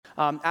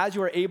As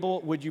you are able,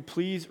 would you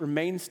please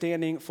remain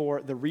standing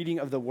for the reading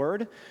of the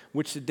word,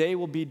 which today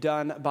will be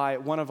done by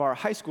one of our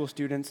high school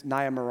students,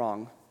 Naya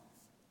Marong.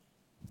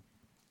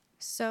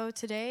 So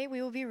today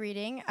we will be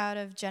reading out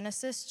of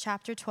Genesis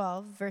chapter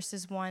 12,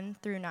 verses 1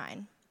 through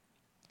 9.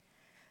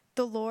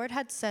 The Lord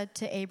had said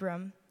to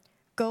Abram,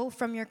 "Go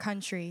from your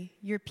country,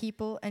 your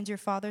people, and your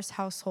father's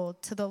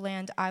household to the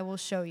land I will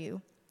show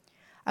you.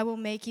 I will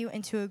make you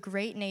into a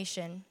great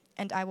nation,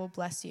 and I will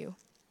bless you.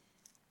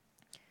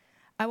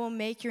 I will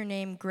make your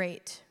name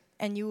great,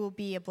 and you will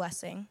be a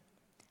blessing.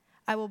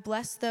 I will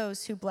bless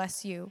those who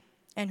bless you,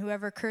 and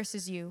whoever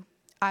curses you,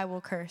 I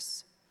will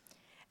curse.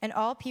 And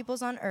all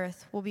peoples on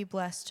earth will be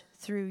blessed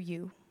through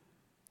you."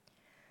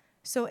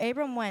 So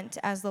Abram went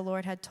as the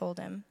Lord had told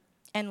him,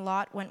 and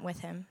Lot went with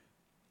him.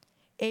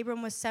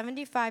 Abram was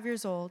 75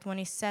 years old when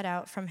he set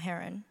out from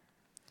Haran.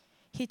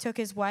 He took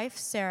his wife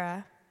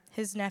Sarah,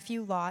 his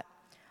nephew Lot,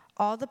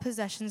 all the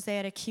possessions they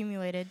had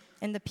accumulated,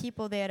 and the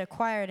people they had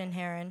acquired in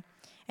Haran,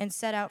 and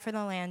set out for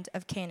the land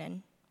of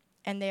Canaan,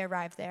 and they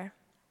arrived there.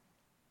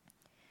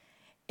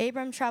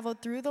 Abram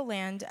traveled through the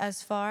land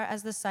as far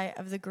as the site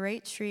of the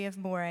great tree of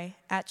Moreh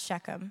at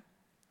Shechem.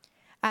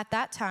 At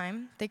that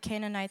time, the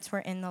Canaanites were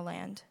in the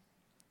land.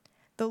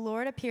 The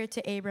Lord appeared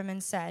to Abram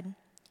and said,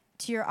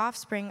 "To your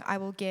offspring I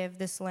will give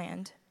this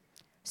land."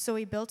 So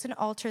he built an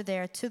altar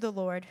there to the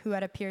Lord who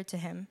had appeared to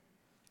him.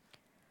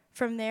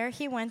 From there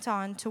he went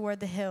on toward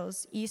the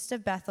hills east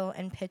of Bethel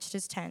and pitched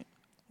his tent,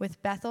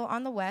 with Bethel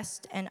on the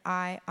west and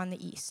Ai on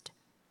the east.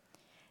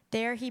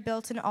 There he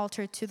built an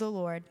altar to the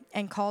Lord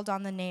and called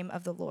on the name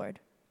of the Lord.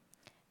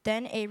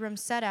 Then Abram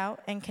set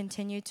out and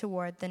continued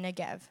toward the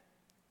Negev.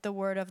 The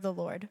word of the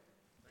Lord.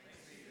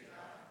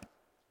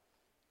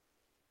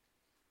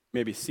 You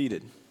may be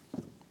seated.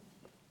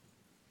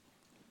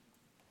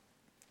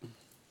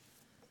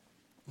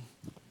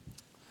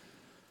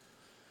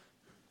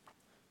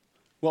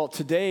 Well,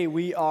 today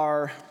we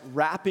are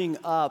wrapping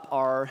up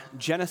our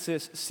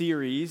Genesis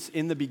series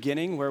in the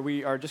beginning, where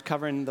we are just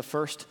covering the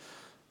first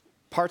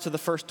parts of the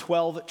first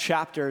 12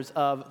 chapters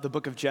of the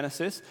book of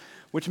Genesis,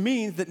 which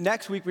means that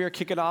next week we are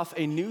kicking off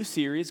a new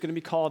series going to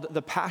be called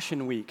the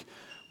Passion Week.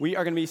 We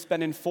are going to be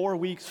spending 4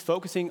 weeks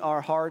focusing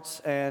our hearts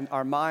and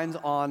our minds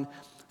on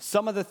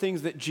some of the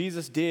things that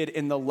Jesus did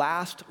in the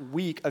last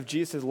week of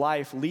Jesus'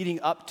 life leading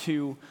up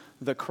to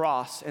the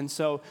cross. And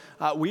so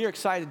we are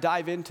excited to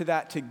dive into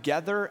that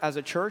together as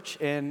a church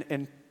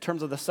in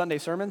terms of the Sunday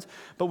sermons,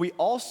 but we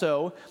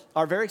also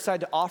are very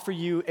excited to offer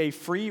you a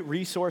free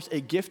resource, a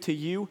gift to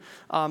you.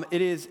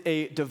 It is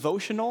a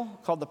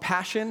devotional called The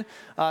Passion,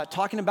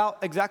 talking about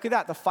exactly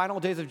that, the final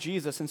days of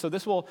Jesus. And so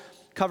this will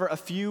cover a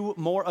few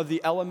more of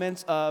the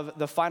elements of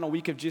the final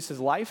week of Jesus'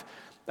 life.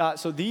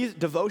 So these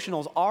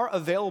devotionals are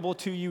available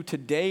to you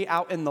today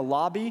out in the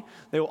lobby.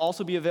 They will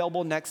also be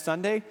available next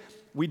Sunday.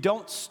 We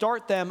don't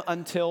start them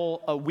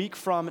until a week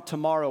from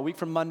tomorrow, a week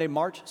from Monday,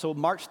 March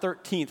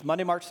 13th.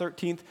 Monday, March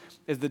 13th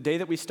is the day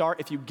that we start.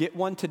 If you get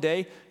one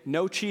today,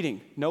 no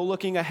cheating, no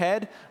looking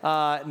ahead,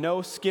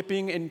 no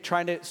skipping and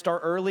trying to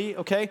start early,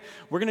 okay?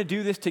 We're going to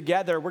do this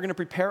together. We're going to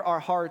prepare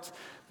our hearts.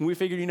 And we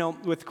figured,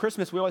 with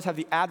Christmas, we always have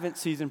the Advent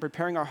season,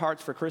 preparing our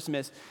hearts for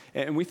Christmas.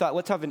 And we thought,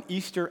 let's have an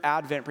Easter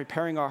Advent,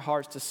 preparing our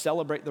hearts to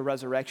celebrate the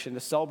resurrection, to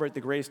celebrate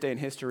the greatest day in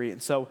history.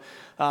 And so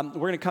we're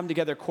going to come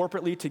together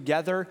corporately,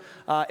 together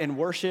in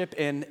worship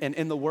and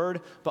in the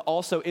Word, but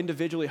also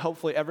individually.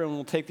 Hopefully, everyone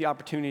will take the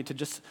opportunity to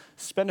just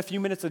spend a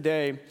few minutes a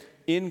day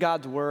in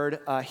God's Word,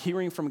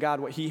 hearing from God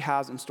what He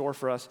has in store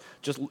for us,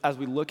 just as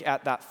we look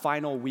at that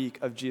final week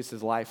of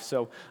Jesus' life.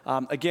 So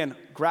again,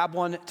 grab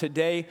one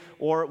today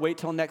or wait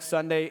till next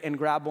Sunday and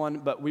grab one,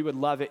 but we would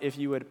love it if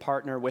you would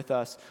partner with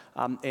us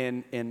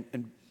in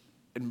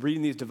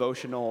reading these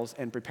devotionals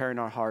and preparing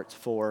our hearts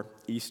for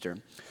Easter.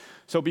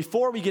 So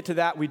before we get to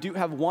that, we do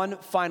have one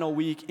final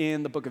week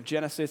in the book of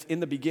Genesis.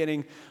 In the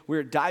beginning,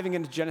 we're diving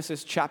into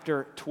Genesis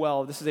chapter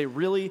 12. This is a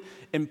really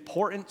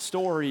important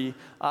story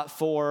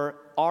for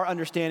our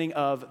understanding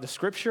of the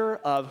scripture,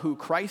 of who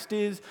Christ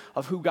is,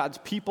 of who God's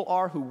people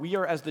are, who we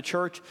are as the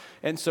church.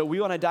 And so we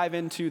want to dive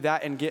into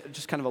that and get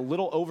just kind of a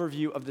little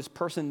overview of this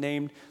person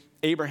named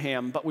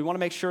Abraham. But we want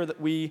to make sure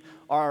that we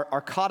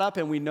are caught up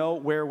and we know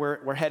where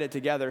we're headed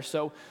together.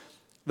 So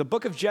the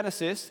book of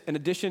Genesis, in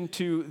addition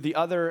to the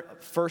other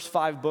first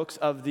 5 books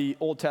of the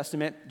Old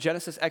Testament,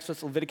 Genesis,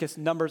 Exodus, Leviticus,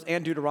 Numbers,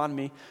 and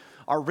Deuteronomy,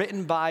 are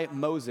written by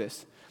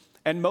Moses.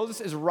 And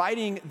Moses is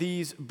writing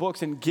these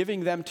books and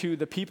giving them to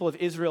the people of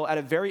Israel at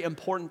a very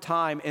important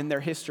time in their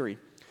history.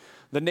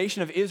 The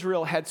nation of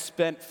Israel had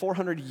spent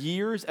 400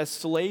 years as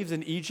slaves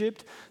in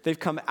Egypt. They've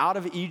come out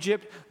of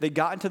Egypt. They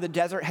got into the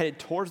desert, headed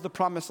towards the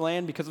promised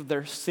land because of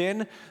their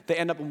sin. They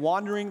end up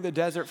wandering the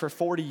desert for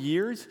 40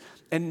 years.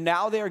 And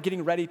now they are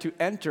getting ready to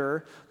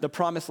enter the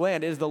promised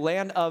land. It is the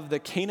land of the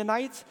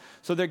Canaanites.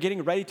 So they're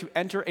getting ready to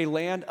enter a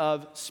land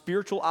of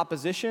spiritual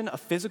opposition, a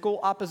physical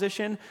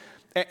opposition.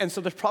 And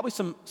so there's probably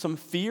some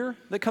fear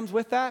that comes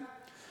with that.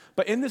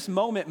 But in this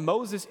moment,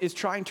 Moses is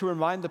trying to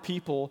remind the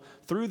people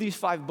through these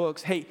 5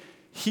 books, hey,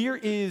 here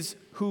is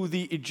who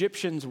the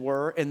Egyptians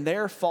were and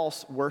their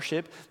false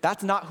worship.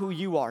 That's not who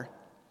you are.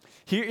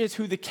 Here is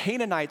who the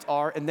Canaanites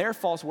are and their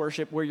false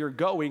worship, where you're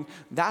going.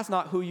 That's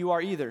not who you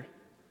are either.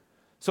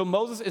 So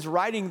Moses is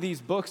writing these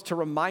books to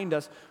remind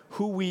us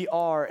who we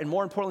are, and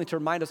more importantly, to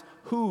remind us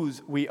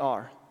whose we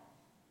are.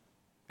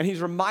 And he's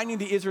reminding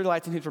the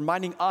Israelites, and he's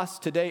reminding us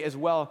today as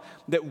well,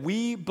 that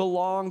we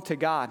belong to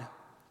God,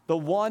 the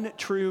one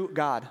true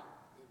God.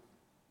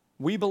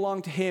 We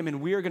belong to him,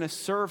 and we are going to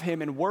serve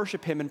him and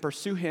worship him and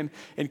pursue him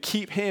and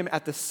keep him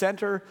at the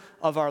center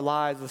of our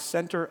lives, the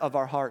center of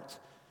our hearts.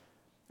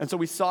 And so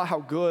we saw how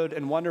good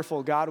and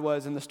wonderful God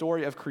was in the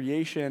story of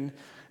creation,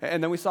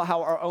 and then we saw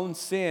how our own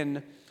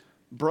sin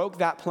broke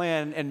that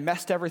plan and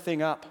messed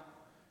everything up.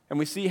 And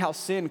we see how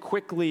sin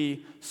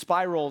quickly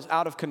spirals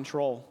out of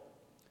control.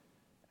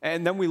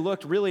 And then we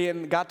looked really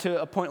and got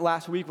to a point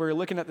last week where we were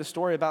looking at the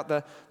story about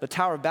the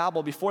Tower of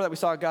Babel. Before that, we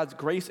saw God's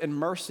grace and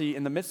mercy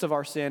in the midst of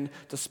our sin.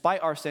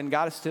 Despite our sin,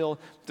 God is still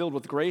filled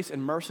with grace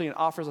and mercy and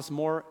offers us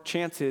more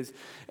chances.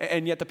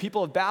 And yet the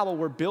people of Babel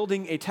were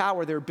building a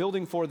tower. They were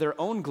building for their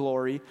own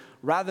glory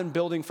rather than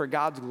building for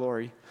God's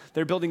glory.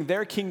 They're building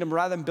their kingdom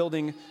rather than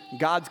building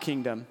God's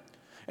kingdom.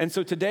 And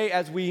so today,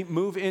 as we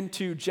move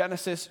into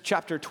Genesis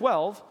chapter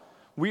 12,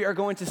 we are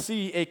going to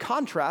see a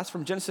contrast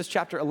from Genesis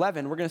chapter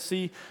 11. We're going to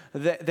see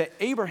that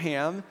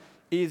Abraham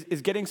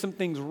is getting some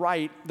things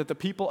right that the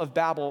people of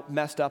Babel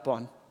messed up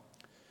on.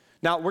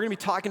 Now, we're going to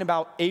be talking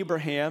about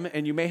Abraham,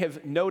 and you may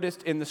have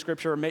noticed in the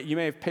scripture, or you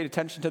may have paid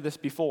attention to this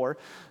before,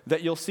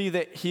 that you'll see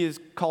that he is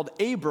called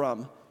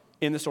Abram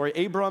in the story.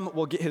 Abram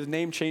will get his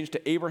name changed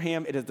to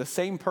Abraham. It is the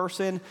same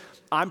person.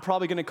 I'm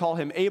probably going to call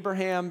him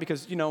Abraham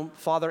because,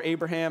 Father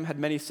Abraham had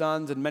many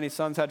sons, and many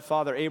sons had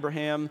Father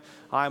Abraham.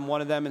 I'm one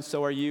of them, and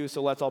so are you,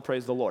 so let's all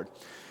praise the Lord.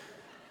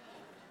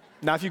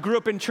 Now, if you grew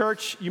up in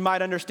church, you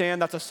might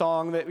understand that's a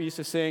song that we used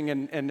to sing,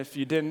 and if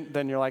you didn't,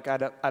 then you're like, I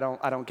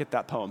don't get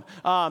that poem.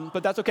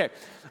 But that's okay.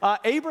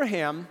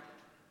 Abraham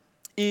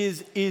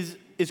is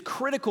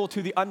critical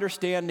to the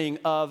understanding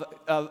of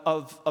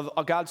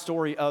God's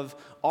story, of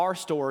our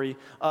story,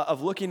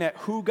 of looking at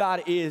who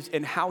God is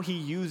and how he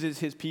uses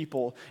his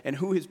people and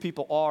who his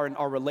people are and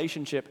our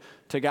relationship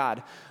to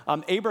God.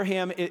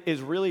 Abraham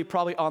is really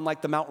probably on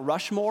like the Mount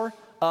Rushmore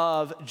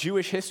of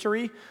Jewish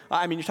history.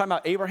 You're talking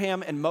about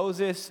Abraham and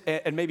Moses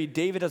and maybe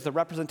David as the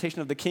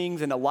representation of the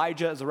kings and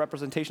Elijah as the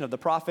representation of the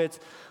prophets.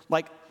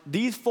 Like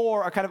these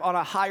four are kind of on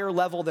a higher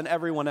level than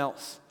everyone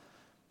else.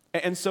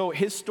 And so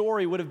his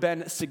story would have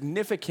been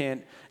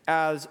significant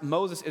as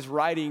Moses is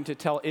writing to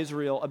tell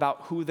Israel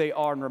about who they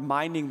are and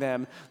reminding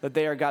them that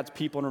they are God's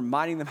people and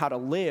reminding them how to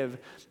live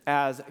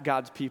as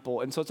God's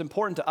people. And so it's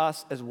important to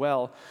us as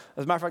well.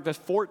 As a matter of fact, there's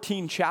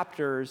 14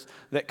 chapters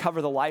that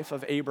cover the life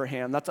of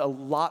Abraham. That's a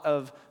lot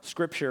of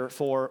scripture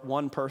for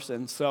one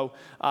person. So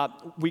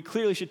we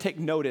clearly should take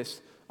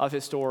notice of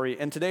his story.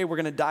 And today we're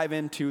going to dive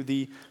into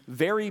the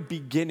very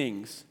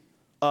beginnings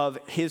of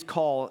his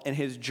call and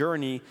his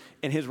journey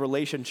and his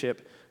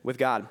relationship with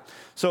God.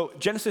 So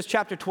Genesis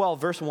chapter 12,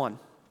 verse 1.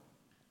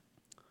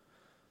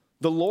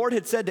 The Lord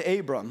had said to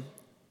Abram,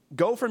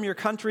 "Go from your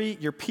country,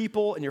 your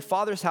people, and your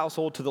father's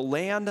household to the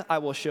land I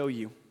will show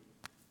you."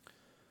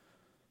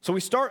 So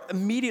we start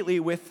immediately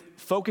with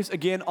focus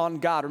again on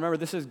God. Remember,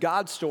 this is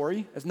God's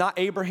story. It's not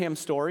Abraham's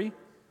story,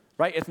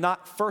 right? It's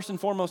not first and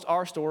foremost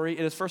our story.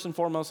 It is first and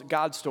foremost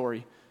God's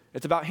story.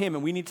 It's about him,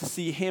 and we need to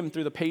see him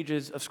through the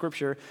pages of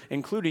Scripture,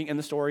 including in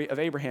the story of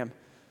Abraham.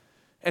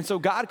 And so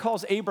God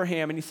calls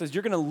Abraham, and he says,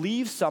 you're going to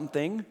leave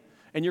something,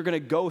 and you're going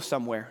to go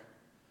somewhere.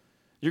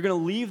 You're going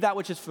to leave that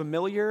which is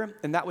familiar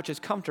and that which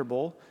is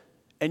comfortable,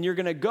 and you're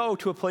going to go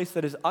to a place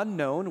that is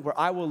unknown, where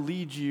I will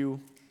lead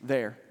you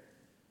there.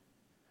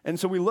 And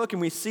so we look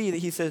and we see that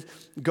he says,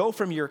 go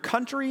from your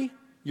country,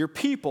 your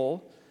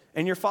people,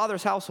 and your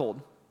father's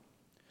household.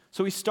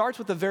 So he starts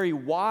with a very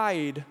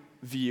wide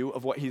view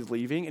of what he's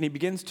leaving, and he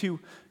begins to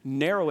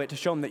narrow it to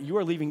show him that you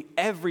are leaving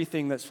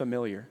everything that's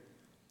familiar.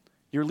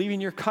 You're leaving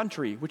your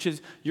country, which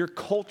is your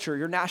culture,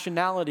 your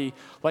nationality,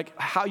 like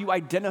how you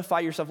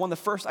identify yourself, one of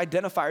the first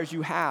identifiers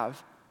you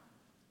have.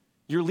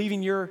 You're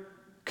leaving your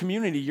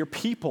community, your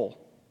people,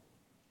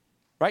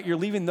 right? You're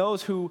leaving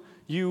those who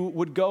you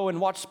would go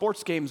and watch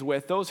sports games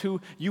with, those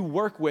who you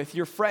work with,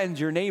 your friends,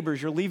 your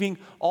neighbors. You're leaving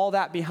all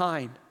that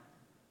behind.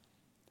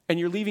 And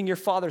you're leaving your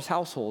father's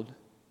household,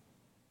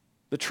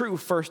 the true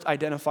first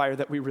identifier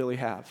that we really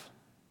have,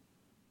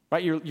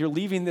 right? You're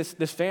leaving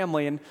this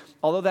family, and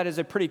although that is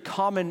a pretty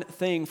common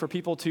thing for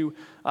people to,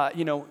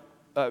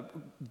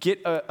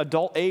 get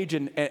adult age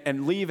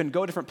and leave and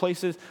go different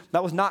places,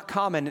 that was not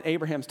common in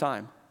Abraham's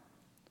time.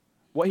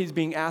 What he's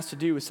being asked to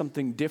do is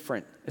something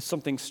different, it's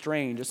something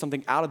strange, it's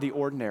something out of the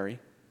ordinary.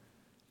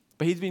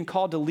 But he's being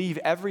called to leave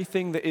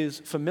everything that is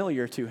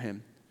familiar to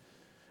him.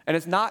 And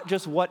it's not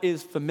just what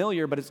is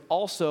familiar, but it's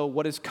also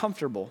what is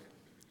comfortable.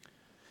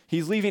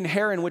 He's leaving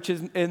Haran, which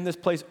is in this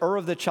place, Ur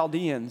of the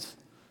Chaldeans.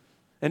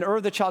 And Ur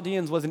of the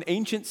Chaldeans was an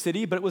ancient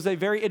city, but it was a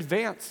very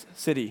advanced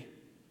city.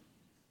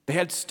 They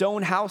had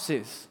stone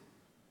houses,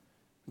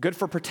 good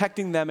for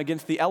protecting them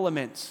against the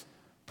elements,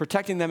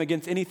 protecting them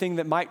against anything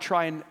that might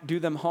try and do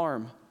them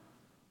harm.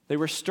 They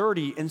were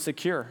sturdy and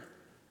secure.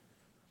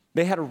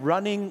 They had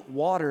running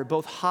water,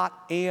 both hot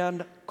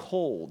and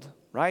cold,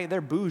 right? They're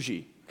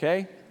bougie,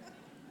 okay?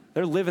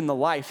 They're living the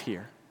life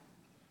here.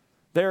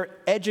 They're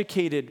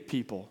educated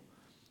people.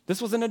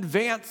 This was an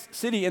advanced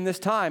city in this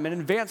time, an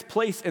advanced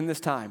place in this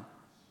time.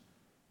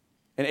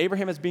 And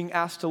Abraham is being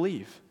asked to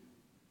leave.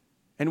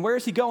 And where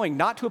is he going?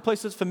 Not to a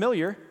place that's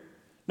familiar.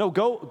 No,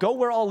 go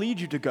where I'll lead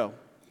you to go.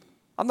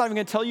 I'm not even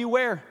going to tell you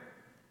where.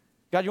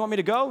 God, you want me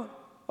to go?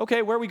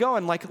 Okay, where are we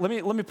going? Like, let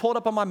me pull it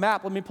up on my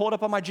map. Let me pull it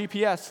up on my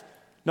GPS.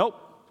 Nope.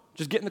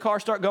 Just get in the car,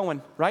 start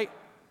going, right?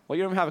 Well,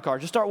 you don't even have a car.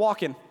 Just start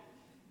walking.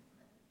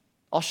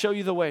 I'll show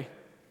you the way.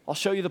 I'll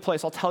show you the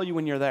place. I'll tell you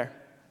when you're there.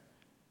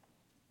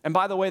 And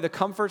by the way, the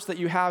comforts that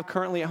you have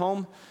currently at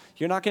home,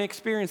 you're not going to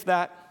experience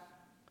that.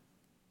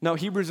 No,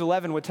 Hebrews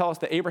 11 would tell us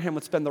that Abraham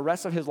would spend the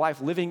rest of his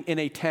life living in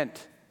a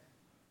tent.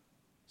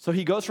 So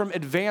he goes from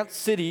advanced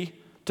city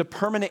to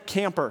permanent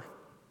camper.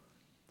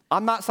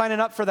 I'm not signing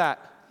up for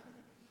that.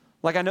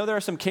 Like, I know there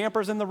are some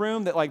campers in the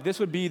room that, like, this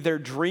would be their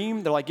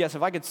dream. They're like, yes,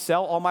 if I could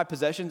sell all my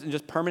possessions and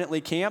just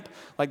permanently camp,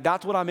 like,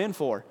 that's what I'm in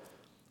for.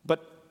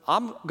 But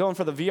I'm going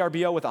for the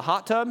VRBO with a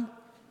hot tub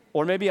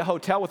or maybe a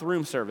hotel with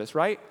room service,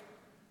 right?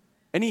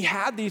 And he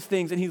had these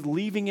things, and he's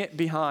leaving it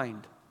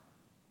behind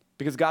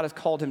because God has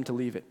called him to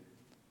leave it.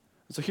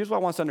 And so here's what I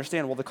want us to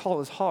understand. While the call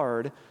is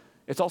hard,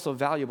 it's also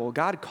valuable.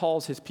 God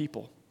calls his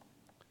people.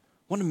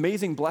 What an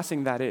amazing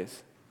blessing that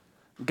is.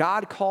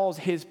 God calls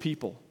his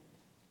people.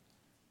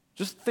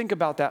 Just think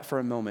about that for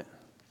a moment.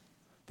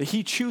 That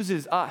he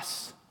chooses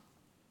us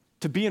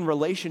to be in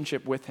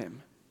relationship with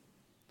him.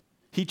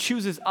 He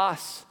chooses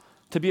us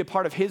to be a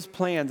part of his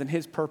plans and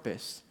his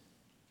purpose.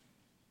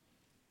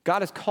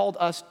 God has called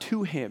us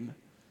to him.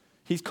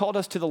 He's called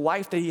us to the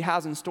life that he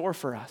has in store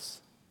for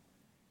us.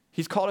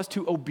 He's called us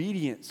to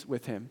obedience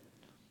with him.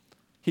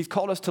 He's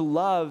called us to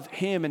love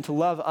him and to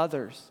love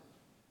others.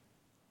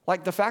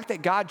 Like, the fact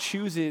that God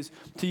chooses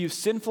to use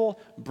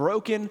sinful,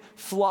 broken,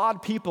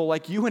 flawed people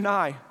like you and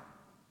I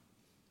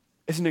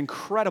is an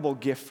incredible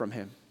gift from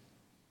him.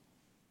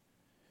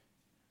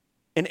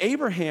 And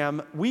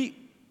Abraham, we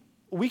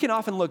can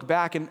often look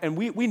back and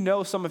we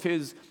know some of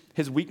his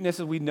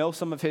weaknesses, we know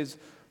some of his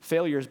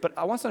failures, but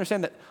I want us to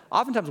understand that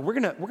oftentimes we're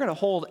gonna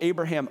hold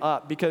Abraham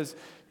up because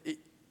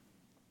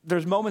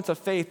there's moments of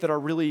faith that are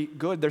really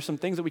good. There's some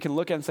things that we can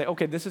look at and say,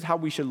 okay, this is how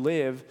we should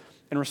live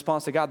in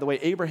response to God, the way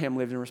Abraham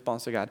lived in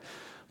response to God.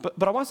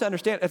 But I want us to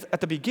understand,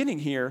 at the beginning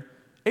here,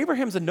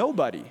 Abraham's a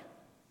nobody.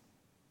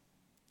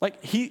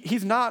 Like,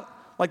 he's not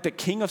like the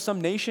king of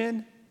some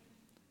nation.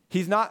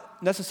 He's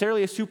not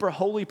necessarily a super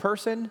holy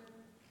person.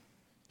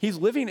 He's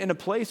living in a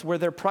place where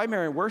their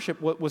primary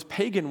worship was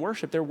pagan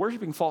worship. They're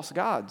worshiping false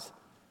gods.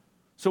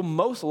 So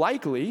most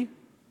likely,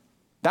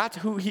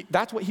 that's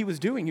what he was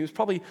doing. He was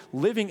probably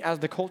living as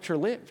the culture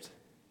lived.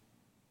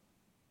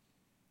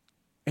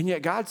 And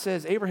yet God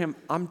says, Abraham,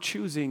 I'm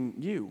choosing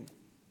you.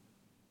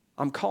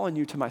 I'm calling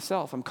you to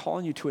myself. I'm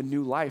calling you to a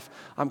new life.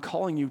 I'm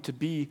calling you to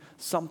be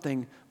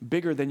something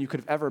bigger than you could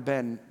have ever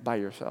been by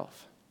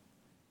yourself.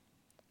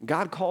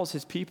 God calls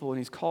his people, and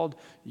he's called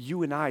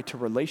you and I to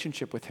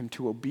relationship with him,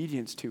 to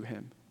obedience to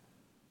him,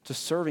 to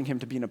serving him,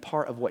 to being a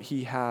part of what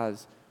he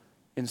has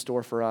in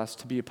store for us,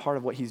 to be a part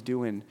of what he's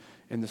doing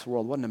in this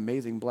world. What an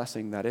amazing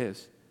blessing that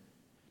is.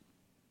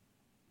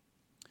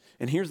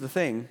 And here's the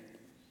thing.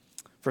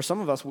 For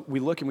some of us, we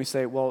look and we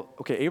say, well,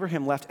 okay,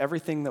 Abraham left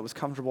everything that was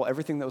comfortable,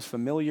 everything that was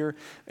familiar,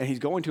 and he's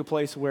going to a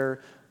place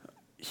where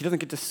he doesn't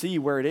get to see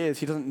where it is.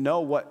 He doesn't know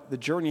what the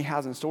journey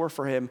has in store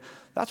for him.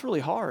 That's really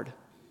hard.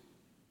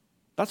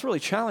 That's really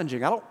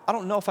challenging. I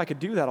don't know if I could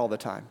do that all the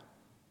time.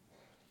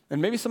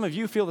 And maybe some of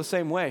you feel the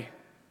same way.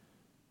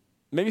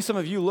 Maybe some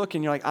of you look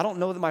and you're like, I don't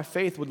know that my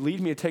faith would lead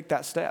me to take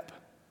that step.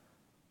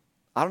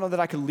 I don't know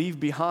that I could leave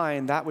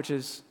behind that which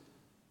is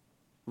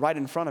right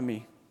in front of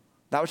me,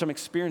 that which I'm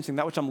experiencing,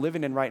 that which I'm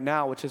living in right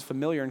now, which is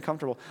familiar and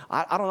comfortable.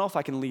 I don't know if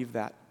I can leave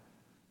that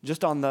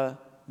just on the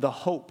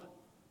hope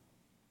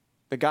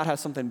that God has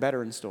something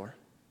better in store.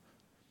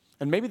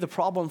 And maybe the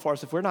problem for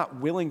us, if we're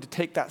not willing to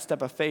take that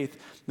step of faith,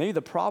 maybe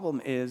the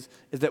problem is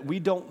that we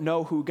don't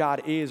know who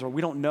God is, or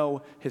we don't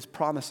know his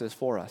promises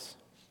for us.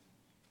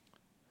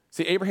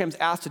 See, Abraham's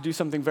asked to do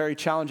something very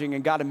challenging,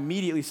 and God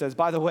immediately says,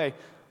 by the way,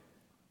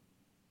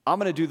 I'm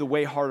going to do the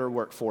way harder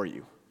work for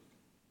you.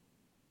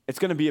 It's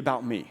going to be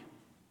about me.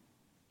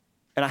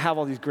 And I have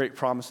all these great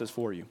promises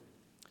for you.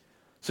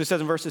 So he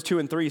says in verses 2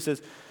 and 3, he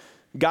says,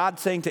 God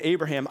saying to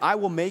Abraham, I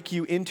will make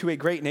you into a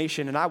great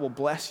nation, and I will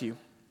bless you.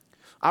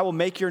 I will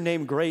make your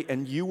name great,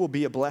 and you will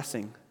be a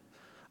blessing.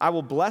 I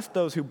will bless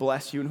those who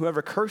bless you, and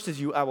whoever curses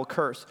you, I will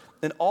curse.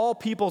 And all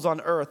peoples on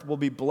earth will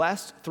be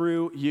blessed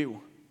through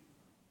you.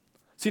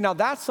 See, now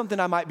that's something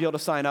I might be able to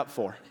sign up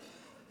for.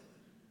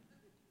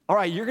 All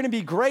right, you're going to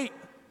be great.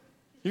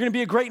 You're going to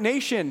be a great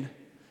nation.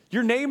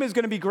 Your name is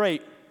going to be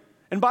great.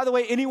 And by the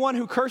way, anyone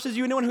who curses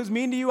you, anyone who's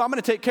mean to you, I'm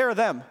going to take care of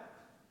them.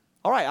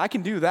 All right, I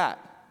can do that.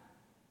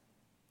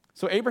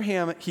 So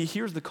Abraham, he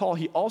hears the call.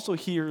 He also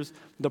hears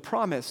the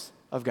promise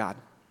of God.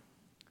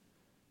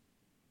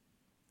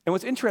 And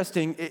what's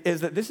interesting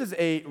is that this is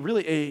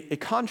really a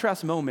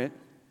contrast moment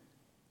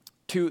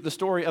to the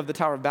story of the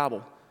Tower of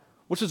Babel,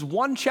 which is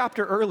one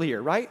chapter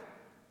earlier, right?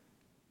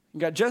 You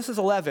got Genesis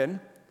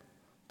 11.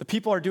 The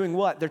people are doing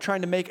what? They're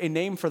trying to make a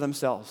name for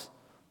themselves.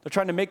 They're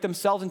trying to make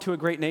themselves into a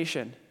great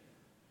nation.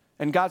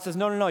 And God says,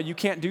 no, you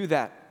can't do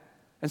that.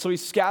 And so he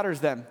scatters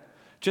them.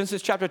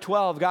 Genesis chapter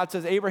 12, God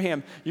says,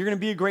 Abraham, you're going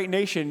to be a great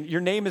nation. Your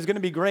name is going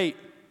to be great.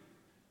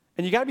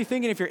 And you got to be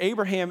thinking, if you're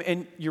Abraham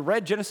and you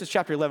read Genesis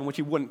chapter 11, which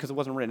you wouldn't because it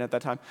wasn't written at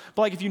that time,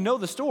 but like if you know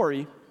the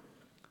story,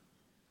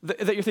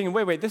 that you're thinking,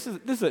 wait, this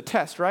is a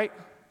test, right?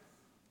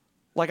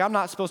 Like I'm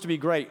not supposed to be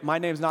great. My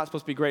name's not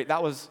supposed to be great.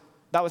 That was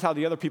how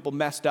the other people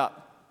messed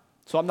up.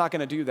 So I'm not going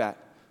to do that.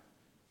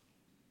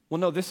 Well,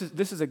 no, this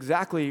is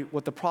exactly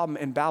what the problem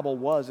in Babel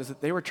was, is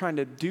that they were trying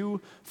to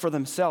do for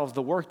themselves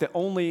the work that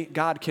only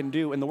God can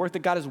do and the work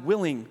that God is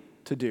willing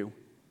to do.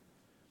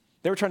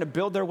 They were trying to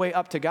build their way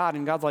up to God,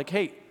 and God's like,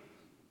 hey,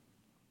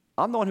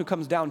 I'm the one who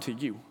comes down to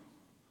you.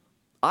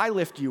 I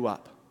lift you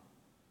up.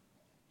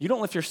 You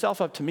don't lift yourself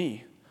up to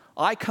me.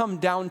 I come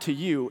down to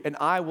you, and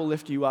I will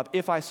lift you up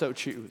if I so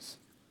choose.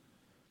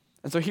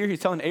 And so here he's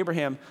telling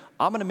Abraham,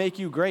 I'm going to make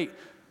you great.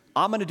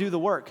 I'm going to do the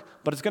work,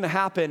 but it's going to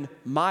happen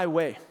my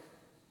way.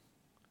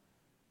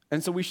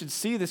 And so we should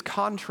see this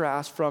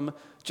contrast from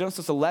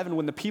Genesis 11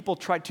 when the people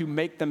tried to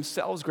make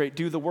themselves great,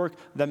 do the work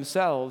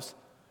themselves,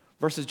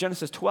 versus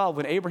Genesis 12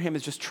 when Abraham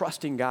is just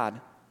trusting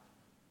God.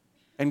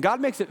 And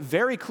God makes it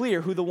very clear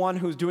who the one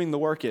who's doing the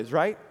work is,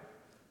 right?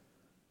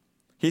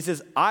 He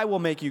says, I will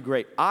make you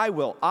great. I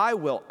will.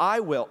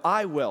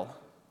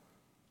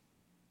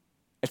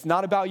 It's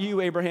not about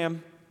you,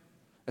 Abraham.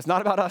 It's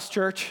not about us,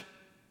 church.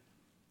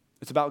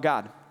 It's about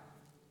God.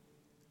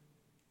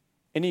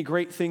 Any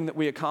great thing that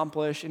we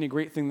accomplish, any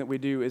great thing that we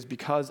do is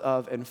because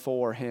of and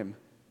for him.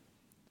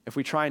 If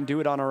we try and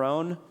do it on our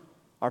own,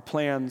 our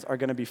plans are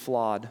going to be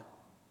flawed.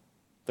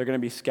 They're going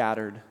to be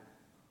scattered.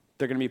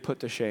 They're going to be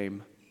put to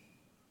shame.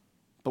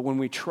 But when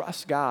we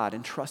trust God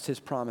and trust his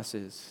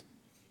promises,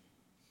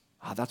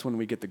 that's when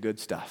we get the good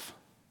stuff.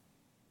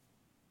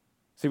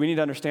 See, we need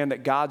to understand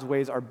that God's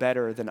ways are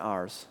better than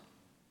ours.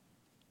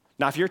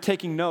 Now, if you're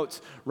taking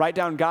notes, write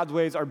down God's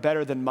ways are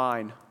better than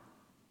mine.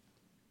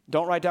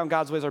 Don't write down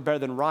God's ways are better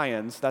than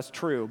Ryan's. That's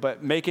true,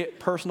 but make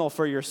it personal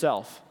for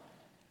yourself.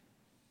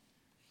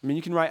 I mean,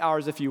 you can write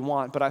ours if you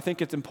want, but I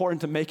think it's important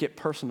to make it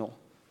personal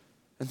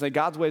and say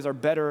God's ways are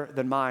better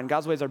than mine.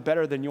 God's ways are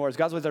better than yours.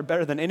 God's ways are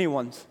better than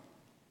anyone's.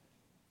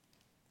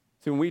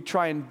 See, when we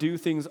try and do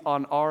things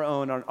on our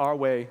own, on our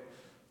way,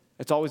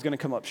 it's always going to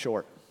come up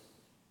short.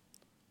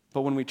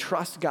 But when we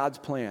trust God's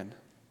plan,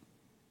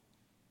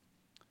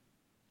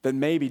 then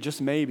maybe,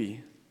 just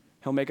maybe,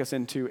 he'll make us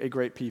into a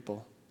great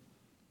people.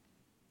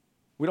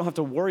 We don't have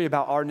to worry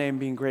about our name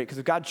being great, because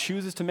if God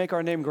chooses to make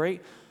our name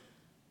great,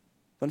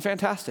 then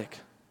fantastic.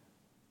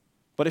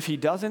 But if he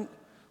doesn't,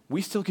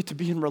 we still get to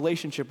be in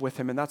relationship with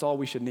him, and that's all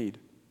we should need.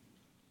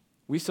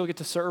 We still get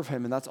to serve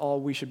him, and that's all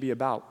we should be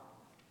about.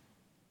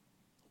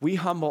 We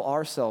humble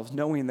ourselves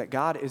knowing that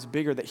God is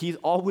bigger, that he's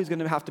always going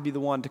to have to be the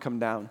one to come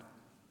down.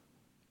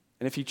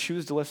 And if he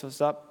chooses to lift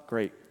us up,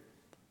 great.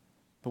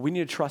 But we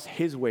need to trust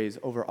his ways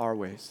over our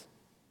ways.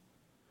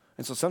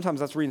 And so sometimes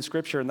that's reading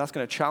scripture, and that's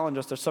going to challenge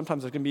us.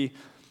 Sometimes there's going to be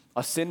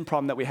a sin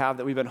problem that we have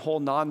that we've been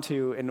holding on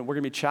to, and we're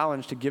going to be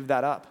challenged to give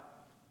that up.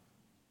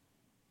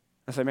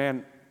 I say,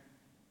 man,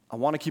 I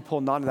want to keep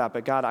holding on to that,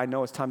 but God, I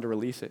know it's time to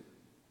release it.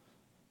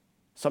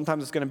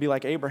 Sometimes it's going to be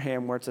like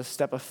Abraham, where it's a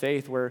step of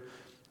faith, where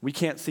we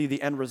can't see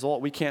the end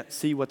result. We can't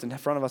see what's in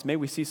front of us. Maybe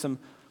we see some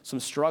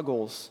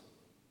struggles,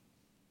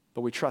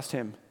 but we trust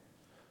him.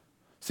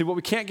 See, what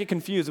we can't get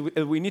confused,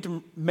 we need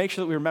to make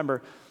sure that we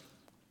remember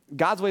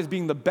God's way as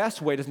being the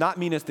best way does not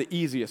mean it's the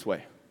easiest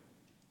way.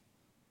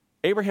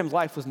 Abraham's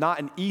life was not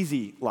an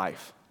easy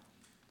life.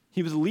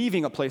 He was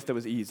leaving a place that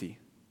was easy,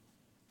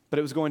 but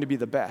it was going to be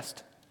the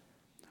best.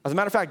 As a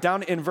matter of fact,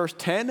 down in verse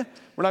 10,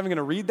 we're not even going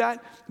to read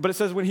that, but it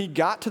says when he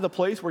got to the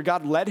place where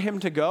God led him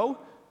to go,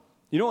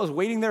 you know what was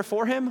waiting there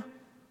for him?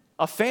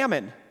 A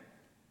famine.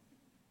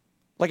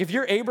 Like if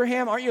you're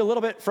Abraham, aren't you a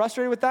little bit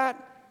frustrated with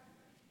that?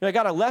 You're like,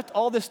 God, I left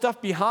all this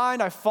stuff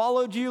behind. I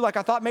followed you. Like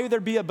I thought maybe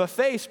there'd be a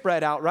buffet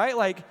spread out, right?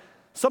 Like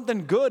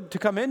something good to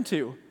come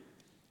into.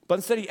 But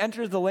instead he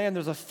enters the land,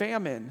 there's a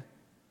famine.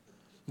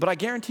 But I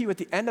guarantee you at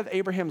the end of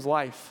Abraham's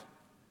life,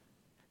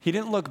 he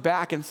didn't look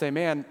back and say,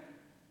 man,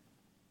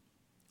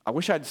 I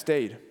wish I'd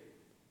stayed.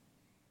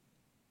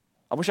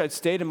 I wish I'd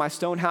stayed in my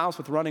stone house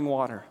with running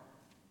water.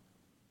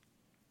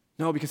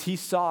 No, because he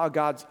saw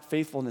God's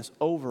faithfulness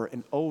over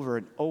and over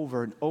and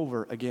over and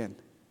over again.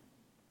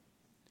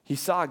 He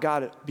saw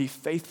God be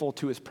faithful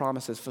to his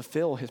promises,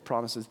 fulfill his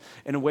promises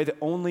in a way that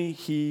only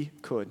he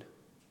could.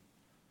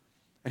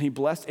 And he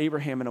blessed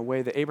Abraham in a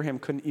way that Abraham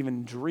couldn't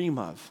even dream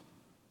of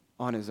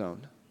on his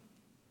own.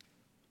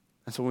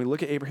 And so when we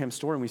look at Abraham's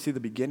story and we see the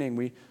beginning,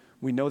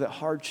 we know that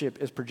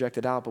hardship is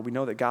projected out, but we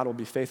know that God will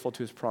be faithful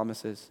to his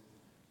promises.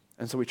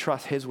 And so we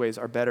trust his ways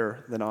are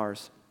better than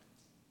ours.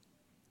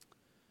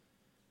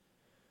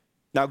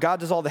 Now, God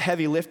does all the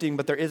heavy lifting,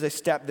 but there is a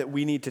step that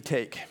we need to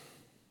take.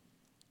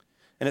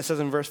 And it says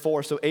in verse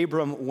 4, so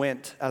Abram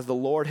went as the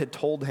Lord had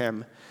told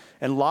him,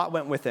 and Lot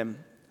went with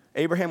him.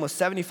 Abraham was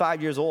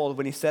 75 years old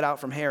when he set out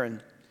from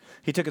Haran.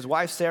 He took his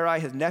wife Sarai,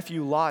 his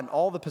nephew Lot, and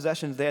all the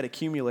possessions they had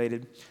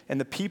accumulated,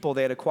 and the people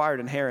they had acquired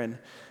in Haran.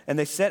 And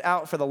they set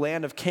out for the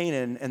land of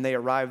Canaan, and they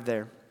arrived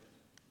there.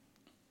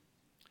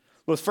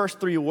 Those first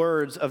three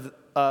words of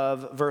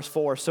verse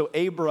 4, so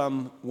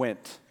Abram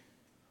went.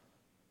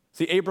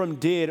 See, Abram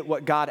did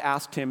what God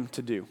asked him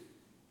to do.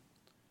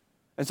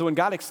 And so when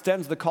God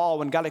extends the call,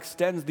 when God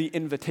extends the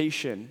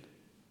invitation,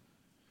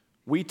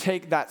 we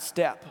take that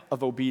step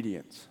of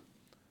obedience.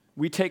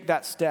 We take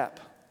that step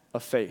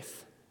of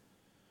faith.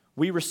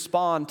 We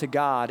respond to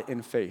God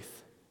in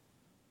faith.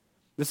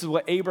 This is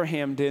what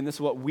Abraham did, and this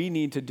is what we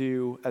need to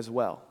do as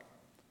well.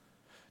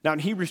 Now in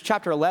Hebrews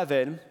chapter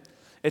 11,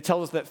 it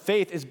tells us that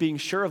faith is being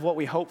sure of what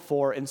we hope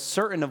for and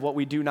certain of what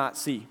we do not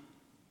see.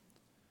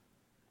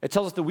 It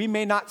tells us that we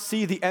may not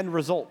see the end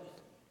result,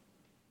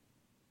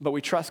 but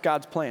we trust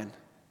God's plan,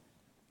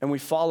 and we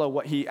follow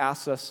what he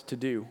asks us to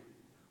do.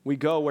 We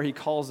go where he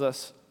calls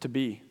us to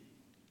be.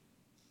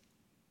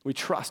 We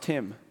trust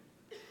him.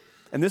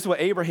 And this is what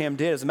Abraham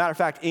did. As a matter of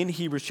fact, in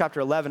Hebrews chapter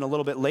 11, a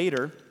little bit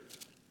later,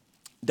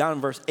 down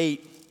in verse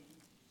 8,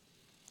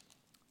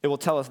 it will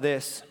tell us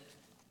this.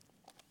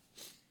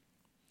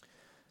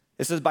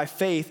 It says, by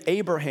faith,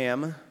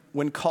 Abraham,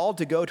 when called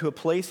to go to a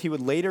place he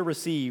would later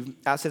receive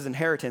as his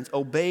inheritance,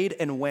 obeyed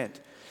and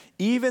went,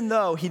 even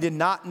though he did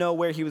not know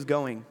where he was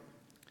going.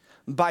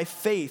 By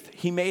faith,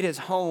 he made his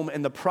home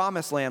in the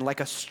promised land like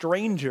a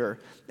stranger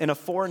in a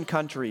foreign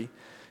country.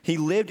 He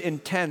lived in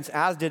tents,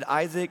 as did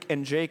Isaac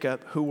and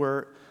Jacob, who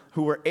were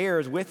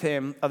heirs with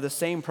him of the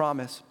same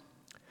promise.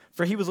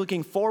 For he was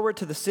looking forward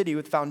to the city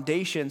with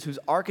foundations, whose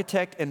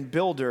architect and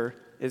builder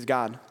is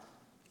God.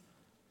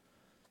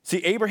 See,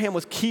 Abraham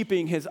was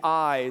keeping his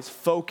eyes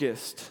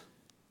focused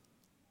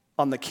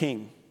on the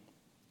King.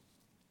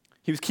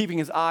 He was keeping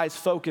his eyes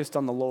focused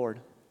on the Lord.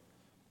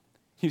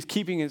 He was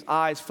keeping his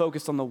eyes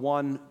focused on the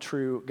one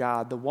true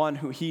God, the one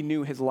who he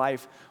knew his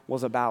life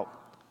was about,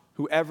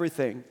 who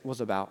everything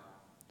was about.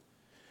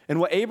 And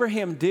what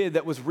Abraham did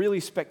that was really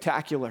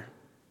spectacular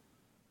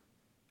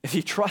is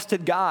he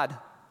trusted God.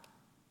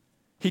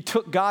 He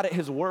took God at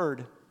his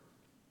word.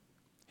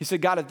 He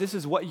said, God, if this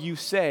is what you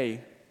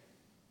say,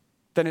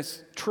 then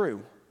it's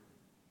true.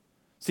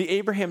 See,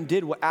 Abraham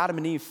did what Adam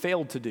and Eve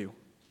failed to do.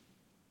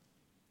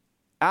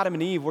 Adam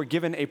and Eve were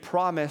given a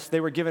promise. They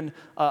were given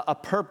a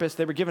purpose.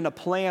 They were given a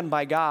plan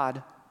by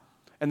God.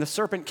 And the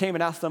serpent came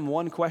and asked them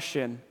one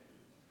question.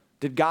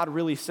 Did God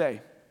really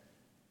say?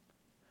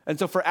 And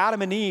so for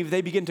Adam and Eve,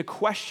 they begin to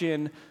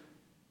question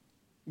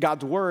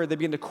God's word. They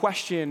begin to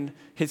question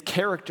his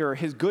character,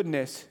 his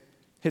goodness,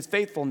 his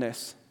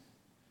faithfulness.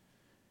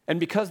 And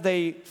because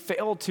they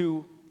failed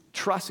to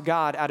trust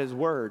God at his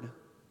word,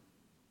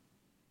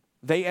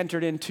 they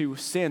entered into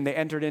sin. They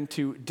entered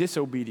into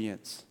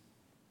disobedience.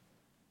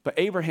 But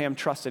Abraham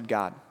trusted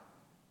God.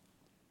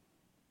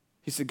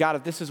 He said, God,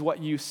 if this is what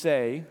you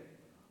say,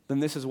 then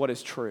this is what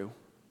is true.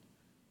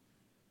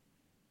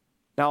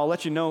 Now, I'll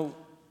let you know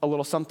a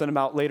little something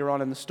about later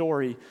on in the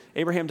story.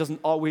 Abraham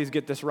doesn't always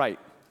get this right.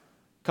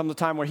 Comes a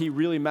time where he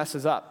really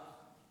messes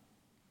up.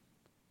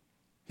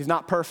 He's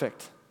not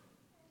perfect.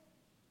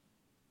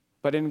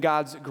 But in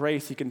God's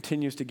grace, he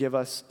continues to give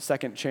us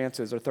second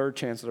chances or third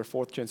chances or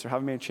fourth chances or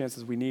however many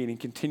chances we need. And he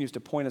continues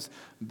to point us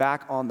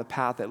back on the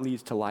path that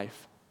leads to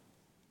life.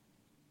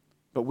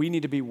 But we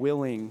need to be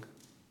willing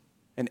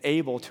and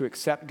able to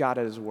accept God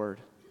at his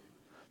word.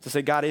 To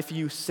say, God, if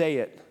you say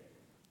it,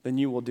 then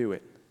you will do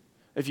it.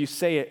 If you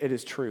say it, it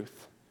is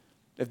truth.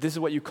 If this is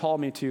what you call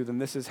me to, then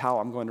this is how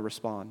I'm going to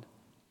respond.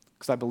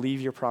 Because I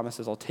believe your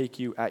promises, I'll take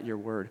you at your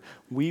word.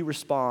 We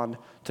respond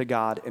to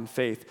God in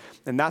faith.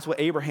 And that's what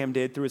Abraham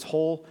did through his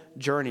whole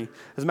journey.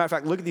 As a matter of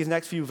fact, look at these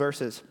next few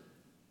verses.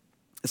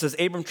 It says,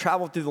 Abram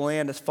traveled through the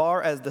land as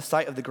far as the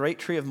site of the great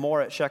tree of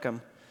Moreh at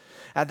Shechem.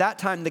 At that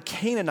time, the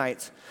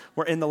Canaanites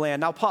were in the land.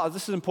 Now pause,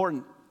 this is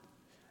important.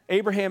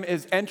 Abraham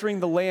is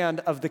entering the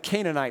land of the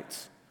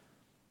Canaanites.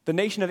 The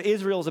nation of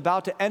Israel is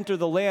about to enter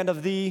the land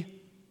of the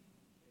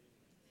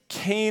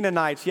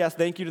Canaanites. Yes,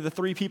 thank you to the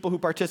 3 people who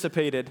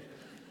participated.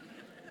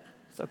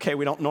 It's okay,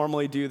 we don't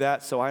normally do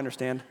that, so I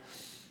understand.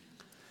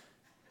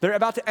 They're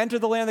about to enter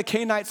the land of the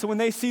Canaanites, so when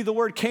they see the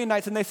word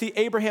Canaanites and they see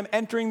Abraham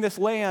entering this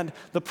land,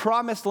 the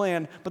promised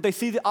land, but they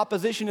see the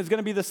opposition is going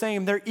to be the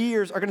same, their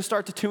ears are going to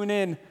start to tune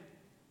in.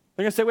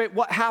 They're going to say, wait,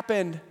 what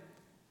happened?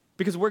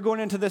 Because we're going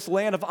into this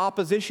land of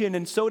opposition,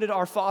 and so did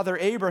our father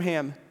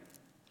Abraham.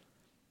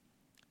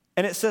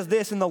 And it says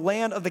this, in the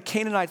land of the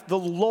Canaanites, the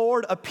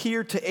Lord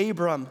appeared to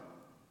Abram.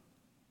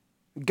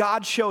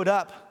 God showed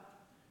up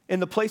in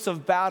the place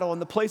of battle, in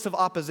the place of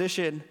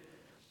opposition.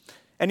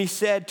 And he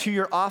said, to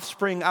your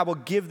offspring, I will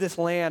give this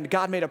land.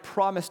 God made a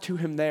promise to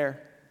him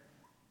there,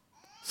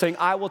 saying,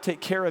 I will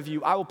take care of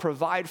you. I will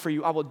provide for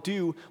you. I will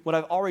do what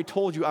I've already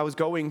told you I was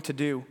going to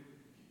do.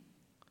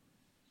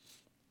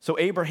 So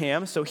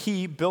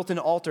he built an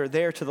altar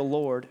there to the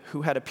Lord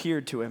who had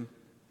appeared to him.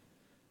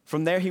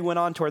 From there he went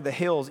on toward the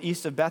hills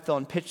east of Bethel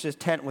and pitched his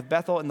tent with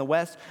Bethel in the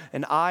west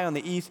and Ai on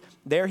the east.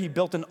 There he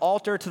built an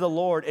altar to the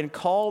Lord and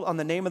called on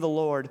the name of the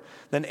Lord.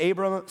 Then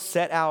Abram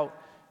set out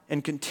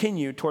and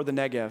continued toward the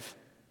Negev.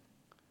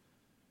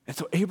 And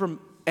so Abram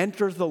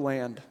enters the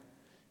land,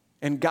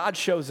 and God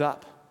shows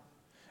up.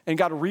 And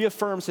God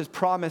reaffirms his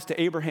promise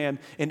to Abraham,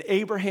 and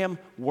Abraham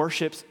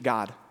worships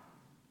God.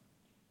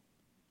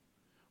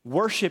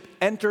 Worship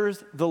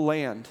enters the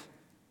land.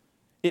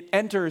 It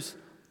enters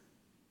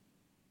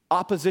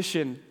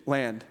opposition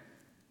land.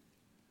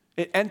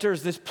 It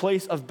enters this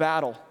place of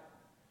battle.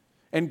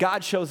 And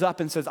God shows up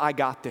and says, I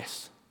got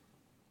this.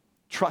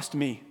 Trust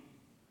me.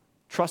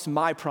 Trust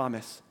my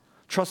promise.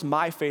 Trust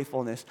my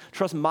faithfulness.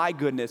 Trust my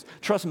goodness.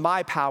 Trust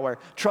my power.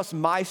 Trust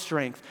my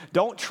strength.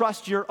 Don't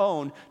trust your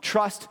own.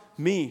 Trust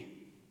me.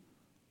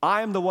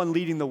 I am the one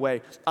leading the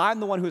way.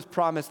 I'm the one who has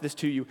promised this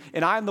to you.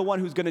 And I'm the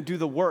one who's going to do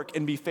the work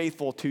and be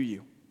faithful to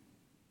you.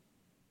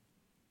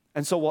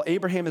 And so while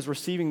Abraham is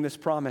receiving this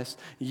promise,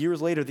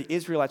 years later, the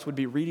Israelites would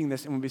be reading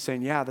this and would be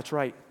saying, yeah, that's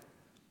right.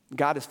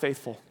 God is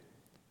faithful.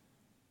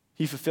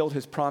 He fulfilled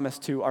his promise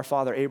to our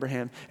father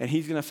Abraham, and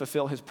he's going to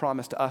fulfill his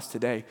promise to us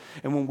today.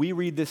 And when we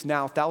read this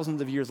now,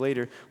 thousands of years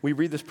later, we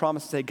read this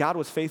promise and say, God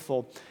was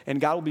faithful,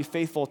 and God will be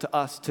faithful to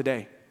us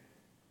today.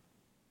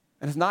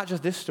 And it's not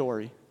just this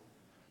story,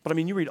 but I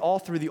mean, you read all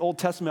through the Old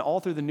Testament, all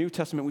through the New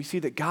Testament, we see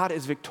that God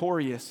is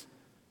victorious.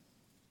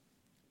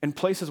 In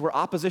places where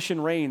opposition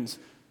reigns,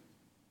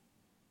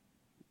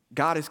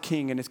 God is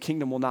king and his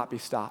kingdom will not be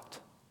stopped.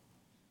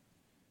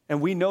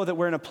 And we know that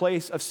we're in a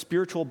place of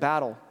spiritual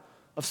battle,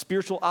 of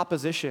spiritual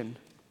opposition.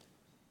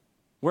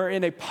 We're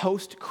in a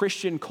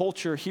post-Christian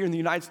culture here in the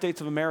United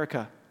States of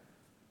America,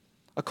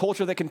 a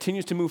culture that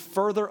continues to move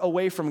further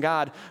away from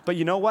God. But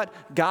you know what?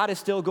 God is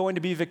still going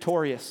to be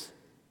victorious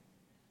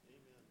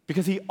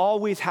because he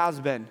always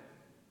has been.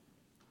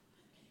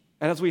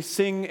 And as we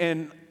sing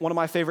in one of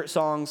my favorite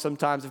songs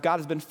sometimes, if God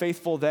has been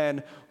faithful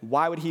then,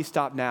 why would he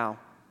stop now?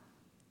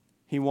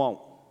 He won't.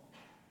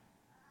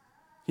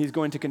 He's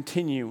going to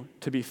continue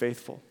to be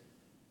faithful.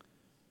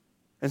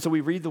 And so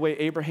we read the way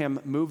Abraham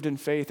moved in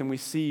faith, and we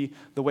see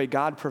the way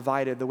God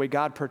provided, the way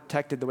God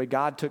protected, the way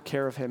God took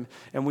care of him.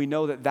 And we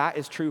know that that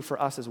is true for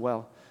us as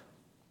well.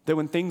 That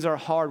when things are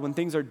hard, when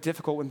things are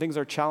difficult, when things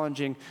are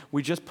challenging,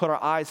 we just put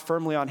our eyes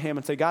firmly on him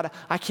and say, God,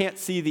 I can't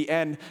see the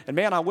end. And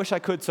man, I wish I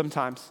could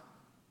sometimes.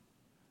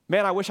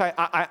 Man, I wish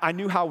I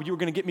knew how you were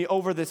going to get me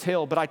over this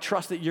hill, but I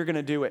trust that you're going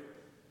to do it.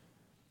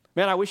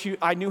 Man,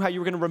 I knew how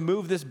you were going to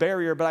remove this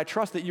barrier, but I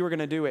trust that you were going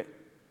to do it.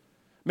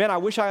 Man, I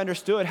wish I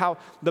understood how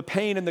the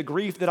pain and the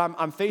grief that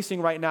I'm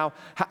facing right now,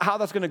 how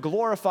that's going to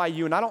glorify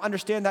you. And I don't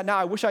understand that now.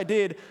 I wish I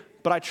did,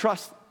 but I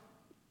trust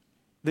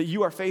that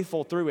you are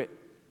faithful through it.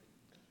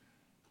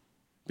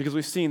 Because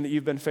we've seen that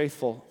you've been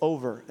faithful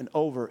over and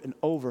over and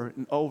over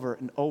and over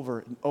and over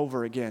and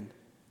over again.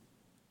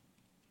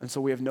 And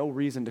so we have no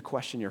reason to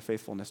question your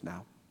faithfulness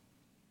now.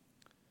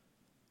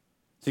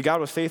 See,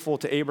 God was faithful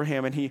to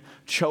Abraham, and he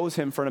chose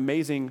him for an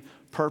amazing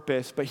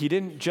purpose, but he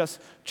didn't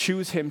just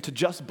choose him to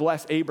just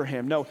bless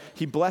Abraham. No,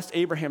 he blessed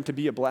Abraham to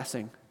be a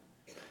blessing.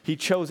 He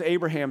chose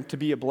Abraham to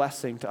be a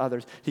blessing to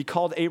others. He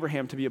called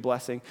Abraham to be a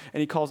blessing,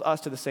 and he calls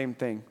us to the same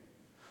thing.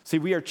 See,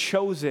 we are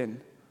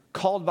chosen,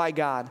 called by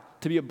God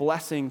to be a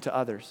blessing to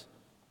others.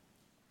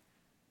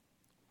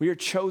 We are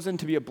chosen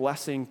to be a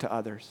blessing to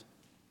others.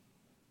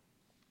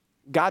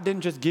 God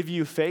didn't just give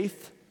you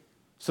faith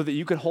so that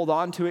you could hold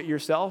on to it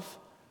yourself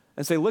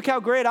and say, look how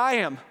great I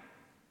am.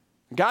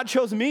 God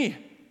chose me.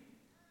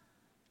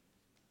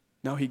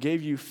 No, he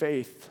gave you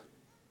faith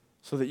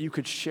so that you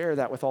could share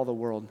that with all the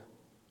world,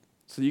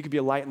 so that you could be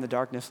a light in the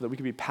darkness, so that we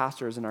could be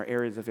pastors in our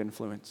areas of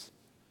influence.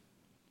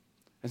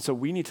 And so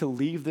we need to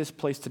leave this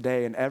place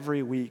today and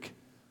every week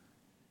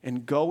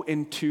and go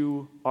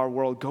into our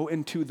world, go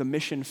into the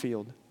mission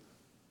field,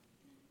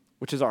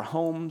 which is our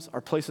homes,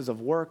 our places of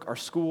work, our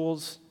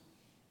schools,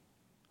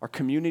 our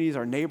communities,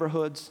 our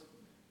neighborhoods.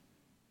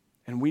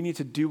 And we need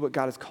to do what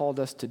God has called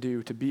us to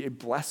do, to be a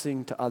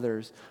blessing to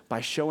others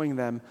by showing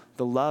them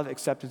the love,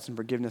 acceptance, and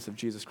forgiveness of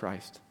Jesus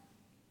Christ,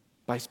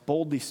 by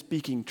boldly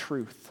speaking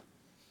truth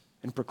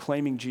and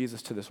proclaiming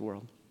Jesus to this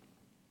world.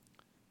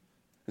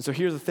 And so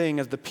here's the thing,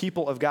 as the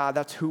people of God,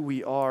 that's who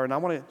we are. And I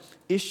want to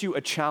issue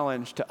a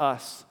challenge to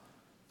us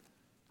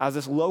as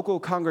this local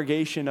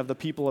congregation of the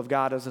people of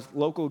God, as this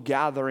local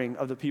gathering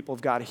of the people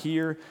of God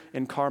here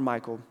in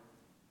Carmichael.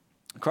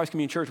 Christ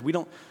Community Church, we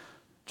don't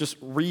just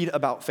read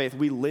about faith,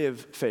 we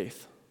live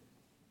faith.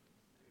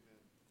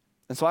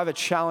 And so I have a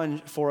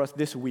challenge for us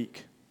this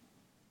week,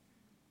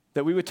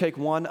 that we would take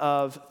one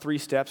of three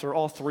steps, or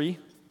all three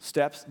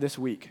steps this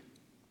week.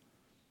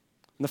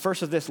 And the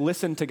first is this: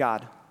 listen to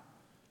God.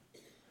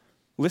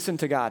 Listen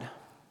to God.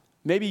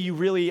 Maybe you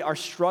really are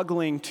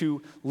struggling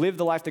to live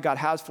the life that God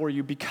has for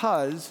you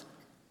because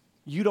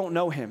you don't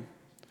know him.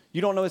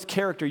 You don't know his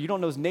character. You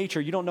don't know his nature.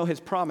 You don't know his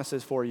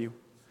promises for you.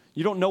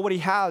 You don't know what he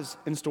has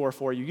in store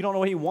for you. You don't know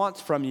what he wants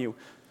from you.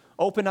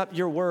 Open up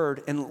your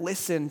word and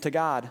listen to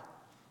God.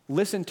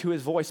 Listen to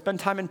his voice. Spend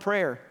time in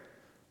prayer.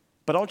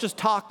 But don't just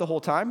talk the whole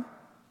time.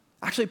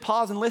 Actually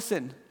pause and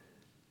listen.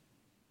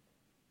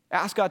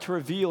 Ask God to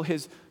reveal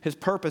his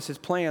purpose, his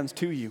plans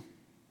to you.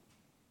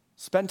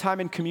 Spend time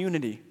in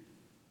community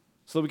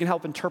so that we can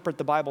help interpret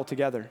the Bible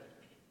together.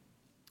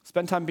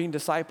 Spend time being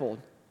discipled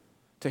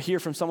to hear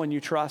from someone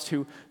you trust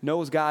who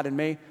knows God and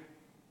may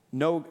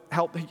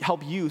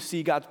help you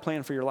see God's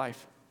plan for your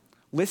life.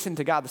 Listen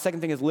to God. The second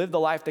thing is live the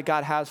life that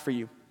God has for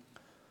you.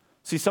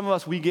 See, some of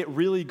us, we get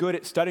really good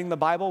at studying the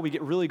Bible, we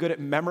get really good at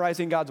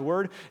memorizing God's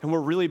word, and we're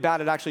really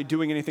bad at actually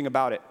doing anything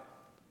about it.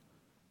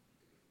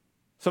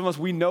 Some of us,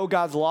 we know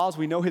God's laws,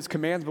 we know his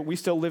commands, but we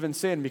still live in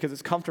sin because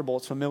it's comfortable,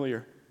 it's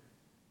familiar.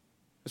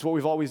 It's what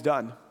we've always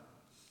done.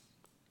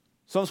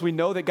 Some of us, we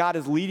know that God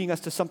is leading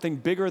us to something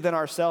bigger than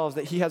ourselves,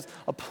 that he has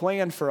a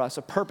plan for us,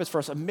 a purpose for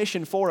us, a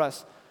mission for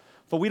us,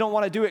 but we don't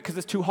want to do it because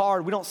it's too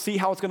hard. We don't see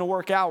how it's going to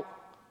work out.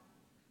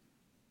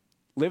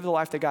 Live the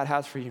life that God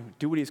has for you.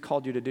 Do what he's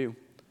called you to do.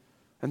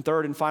 And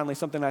third and finally,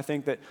 something I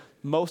think that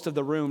most of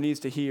the room needs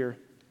to hear,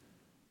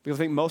 because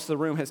I think most of the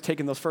room has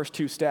taken those first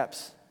two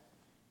steps.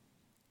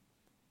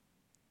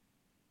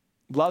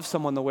 Love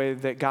someone the way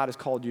that God has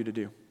called you to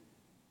do.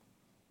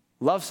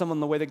 Love someone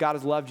the way that God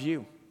has loved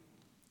you.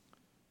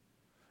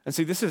 And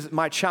see, this is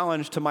my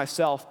challenge to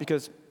myself,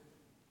 because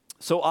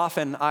so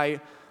often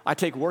I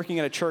take working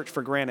at a church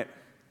for granted.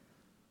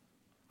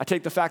 I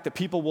take the fact that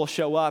people will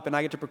show up and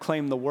I get to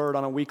proclaim the word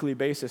on a weekly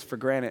basis for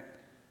granted.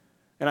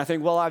 And I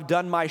think, well, I've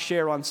done my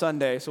share on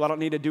Sunday, so I don't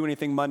need to do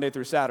anything Monday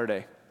through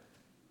Saturday.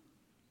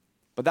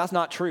 But that's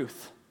not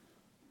truth.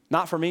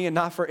 Not for me and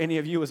not for any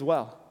of you as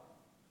well.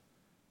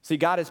 See,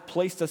 God has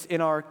placed us in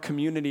our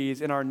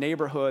communities, in our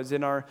neighborhoods,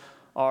 in our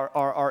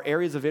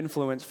areas of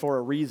influence for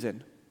a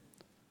reason.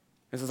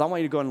 He says, I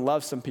want you to go and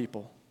love some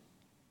people.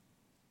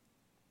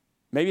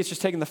 Maybe it's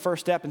just taking the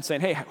first step and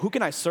saying, hey, who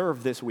can I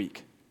serve this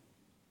week?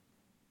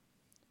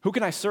 Who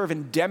can I serve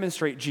and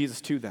demonstrate Jesus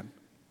to them?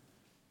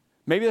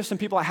 Maybe there's some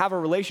people I have a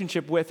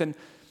relationship with, and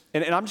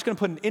I'm just going to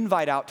put an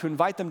invite out to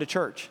invite them to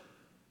church.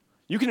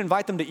 You can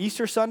invite them to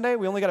Easter Sunday.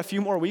 We only got a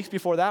few more weeks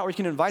before that. Or you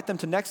can invite them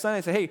to next Sunday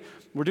and say, hey,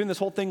 we're doing this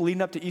whole thing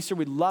leading up to Easter.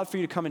 We'd love for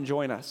you to come and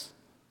join us.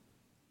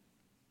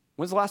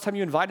 When's the last time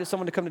you invited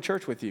someone to come to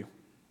church with you?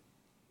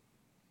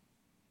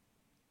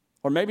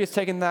 Or maybe it's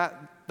taking that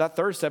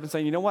third step and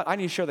saying, you know what? I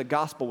need to share the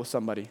gospel with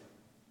somebody.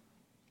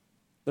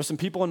 There's some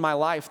people in my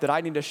life that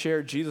I need to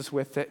share Jesus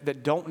with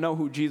that don't know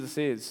who Jesus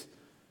is.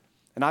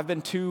 And I've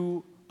been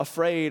too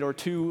afraid or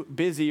too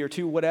busy or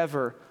too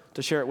whatever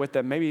to share it with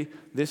them. Maybe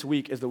this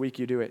week is the week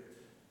you do it.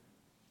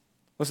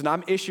 Listen,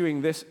 I'm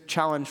issuing this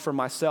challenge for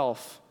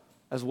myself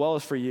as well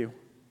as for you.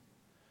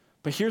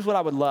 But here's what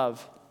I would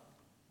love.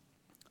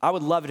 I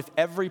would love it if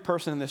every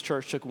person in this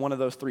church took one of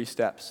those three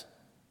steps.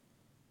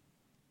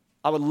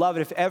 I would love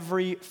it if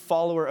every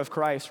follower of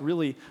Christ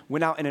really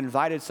went out and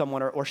invited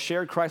someone or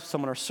shared Christ with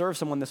someone or served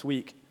someone this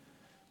week.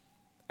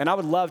 And I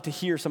would love to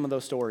hear some of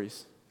those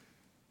stories.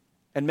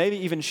 And maybe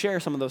even share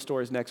some of those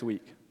stories next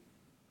week.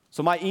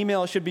 So my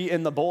email should be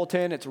in the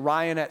bulletin. It's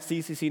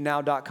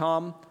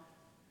ryan@cccnow.com.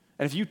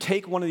 And if you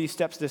take one of these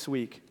steps this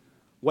week,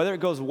 whether it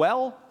goes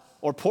well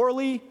or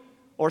poorly,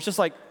 or it's just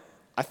like,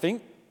 I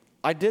think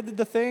I did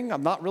the thing,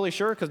 I'm not really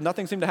sure because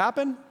nothing seemed to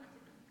happen.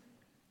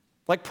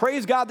 Like,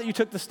 praise God that you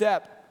took the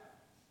step.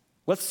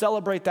 Let's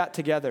celebrate that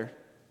together.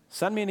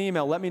 Send me an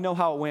email. Let me know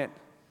how it went.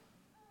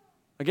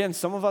 Again,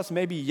 some of us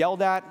may be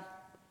yelled at.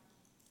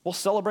 We'll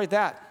celebrate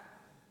that.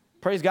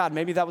 Praise God,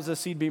 maybe that was a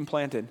seed being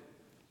planted.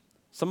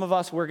 Some of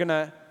us, we're going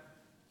to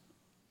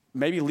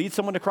maybe lead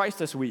someone to Christ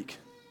this week.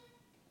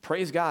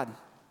 Praise God.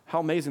 How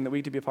amazing that we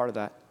get to be a part of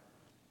that.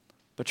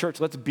 But church,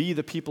 let's be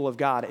the people of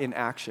God in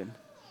action.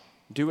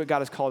 Do what God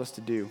has called us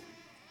to do.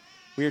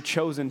 We are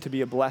chosen to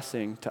be a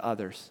blessing to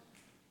others.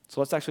 So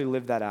let's actually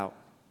live that out.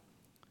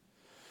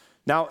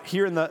 Now,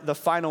 here in the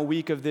final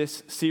week of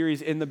this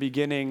series, in the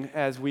beginning,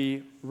 as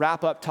we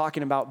wrap up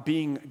talking about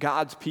being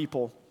God's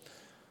people,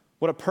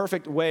 what a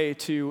perfect way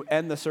to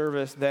end the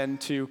service than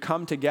to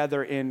come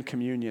together in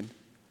communion,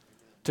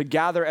 to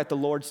gather at the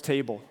Lord's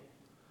table,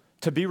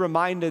 to be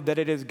reminded that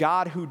it is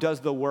God who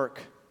does the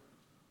work,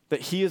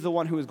 that he is the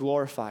one who is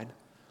glorified,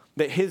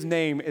 that his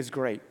name is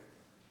great,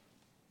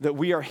 that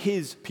we are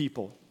his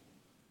people.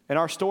 And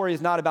our story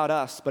is not about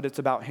us, but it's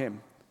about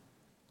him.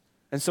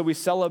 And so we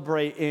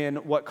celebrate in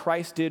what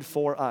Christ did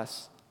for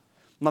us.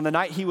 And on the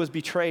night he was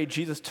betrayed,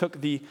 Jesus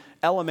took the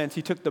elements,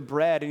 he took the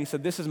bread, and he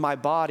said, this is my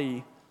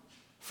body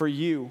for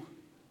you.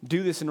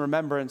 Do this in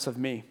remembrance of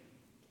me.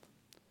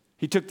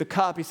 He took the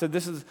cup. He said,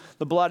 this is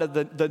the blood of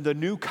the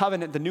new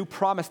covenant, the new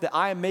promise that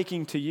I am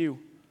making to you.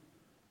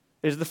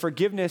 It is the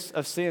forgiveness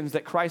of sins,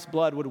 that Christ's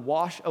blood would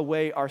wash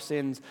away our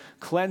sins,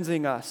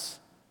 cleansing us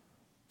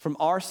from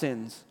our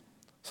sins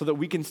so that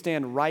we can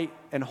stand right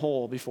and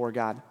whole before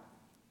God.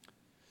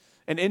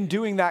 And in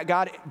doing that,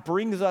 God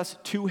brings us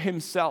to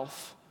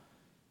himself.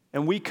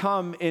 And we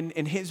come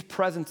in his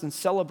presence and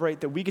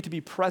celebrate that we get to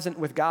be present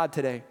with God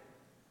today.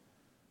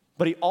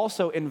 But he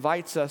also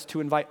invites us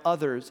to invite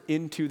others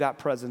into that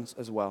presence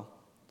as well.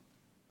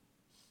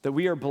 That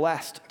we are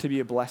blessed to be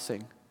a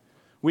blessing.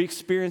 We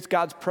experience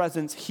God's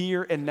presence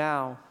here and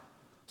now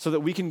so that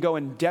we can go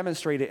and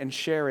demonstrate it and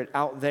share it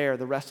out there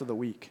the rest of the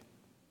week.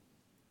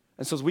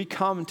 And so as we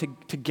come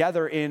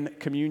together in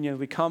communion,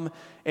 we come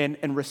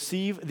and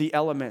receive the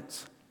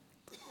elements,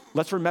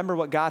 let's remember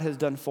what God has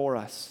done for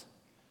us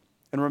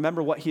and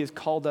remember what he has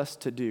called us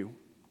to do,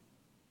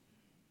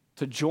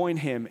 to join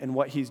him in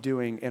what he's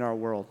doing in our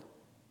world.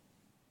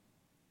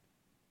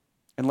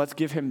 And let's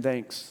give him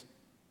thanks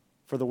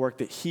for the work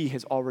that he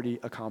has already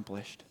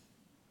accomplished.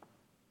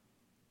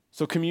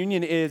 So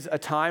communion is a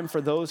time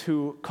for those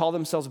who call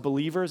themselves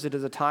believers. It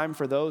is a time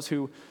for those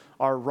who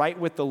are right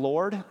with the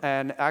Lord.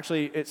 And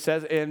actually, it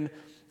says in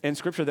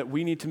Scripture that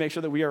we need to make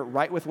sure that we are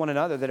right with one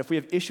another, that if we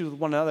have issues with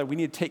one another, we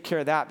need to take care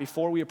of that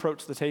before we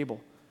approach the table.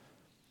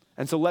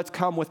 And so let's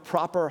come with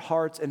proper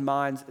hearts and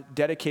minds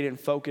dedicated and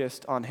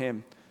focused on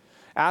him.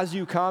 As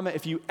you come,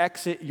 if you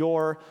exit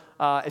your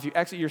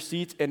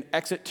seats and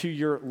exit to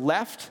your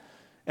left,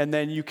 and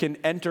then you can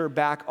enter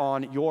back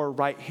on your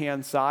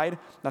right-hand side.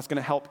 That's going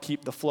to help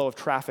keep the flow of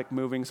traffic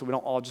moving so we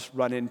don't all just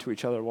run into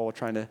each other while we're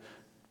trying to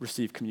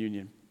receive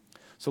communion.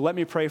 So let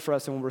me pray for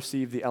us and we'll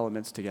receive the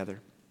elements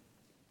together.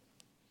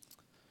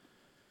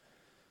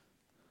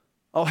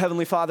 Oh,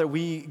 Heavenly Father,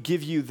 we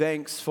give you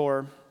thanks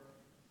for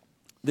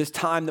this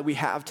time that we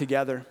have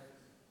together.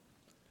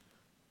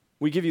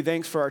 We give you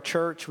thanks for our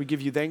church. We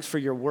give you thanks for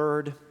your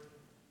word,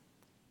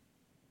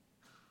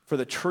 for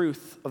the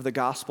truth of the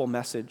gospel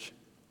message.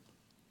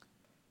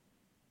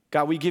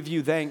 God, we give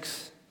you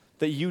thanks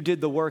that you did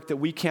the work that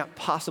we can't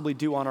possibly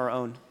do on our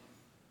own,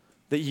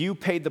 that you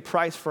paid the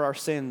price for our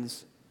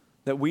sins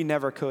that we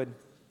never could,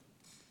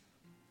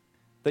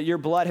 that your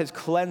blood has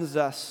cleansed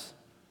us,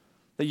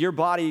 that your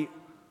body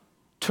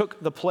took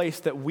the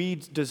place that we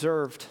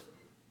deserved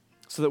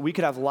so that we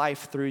could have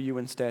life through you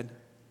instead.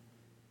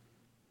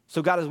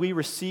 So God, as we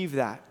receive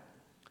that,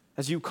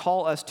 as you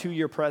call us to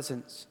your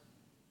presence,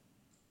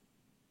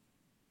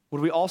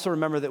 would we also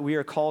remember that we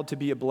are called to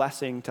be a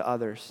blessing to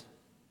others,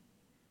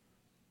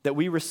 that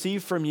we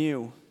receive from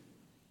you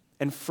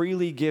and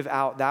freely give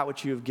out that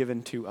which you have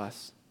given to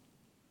us,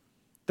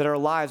 that our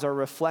lives are a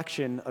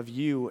reflection of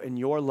you and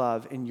your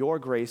love and your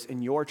grace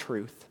and your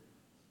truth,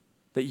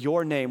 that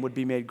your name would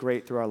be made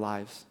great through our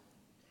lives.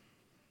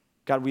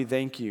 God, we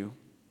thank you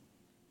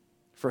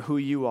for who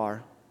you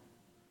are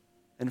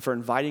and for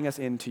inviting us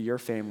into your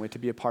family to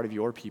be a part of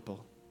your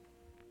people.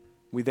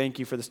 We thank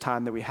you for this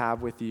time that we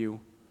have with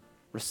you,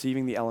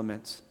 receiving the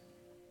elements.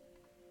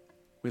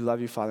 We love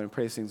you, Father, and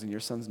praise things in your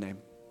Son's name.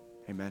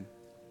 Amen.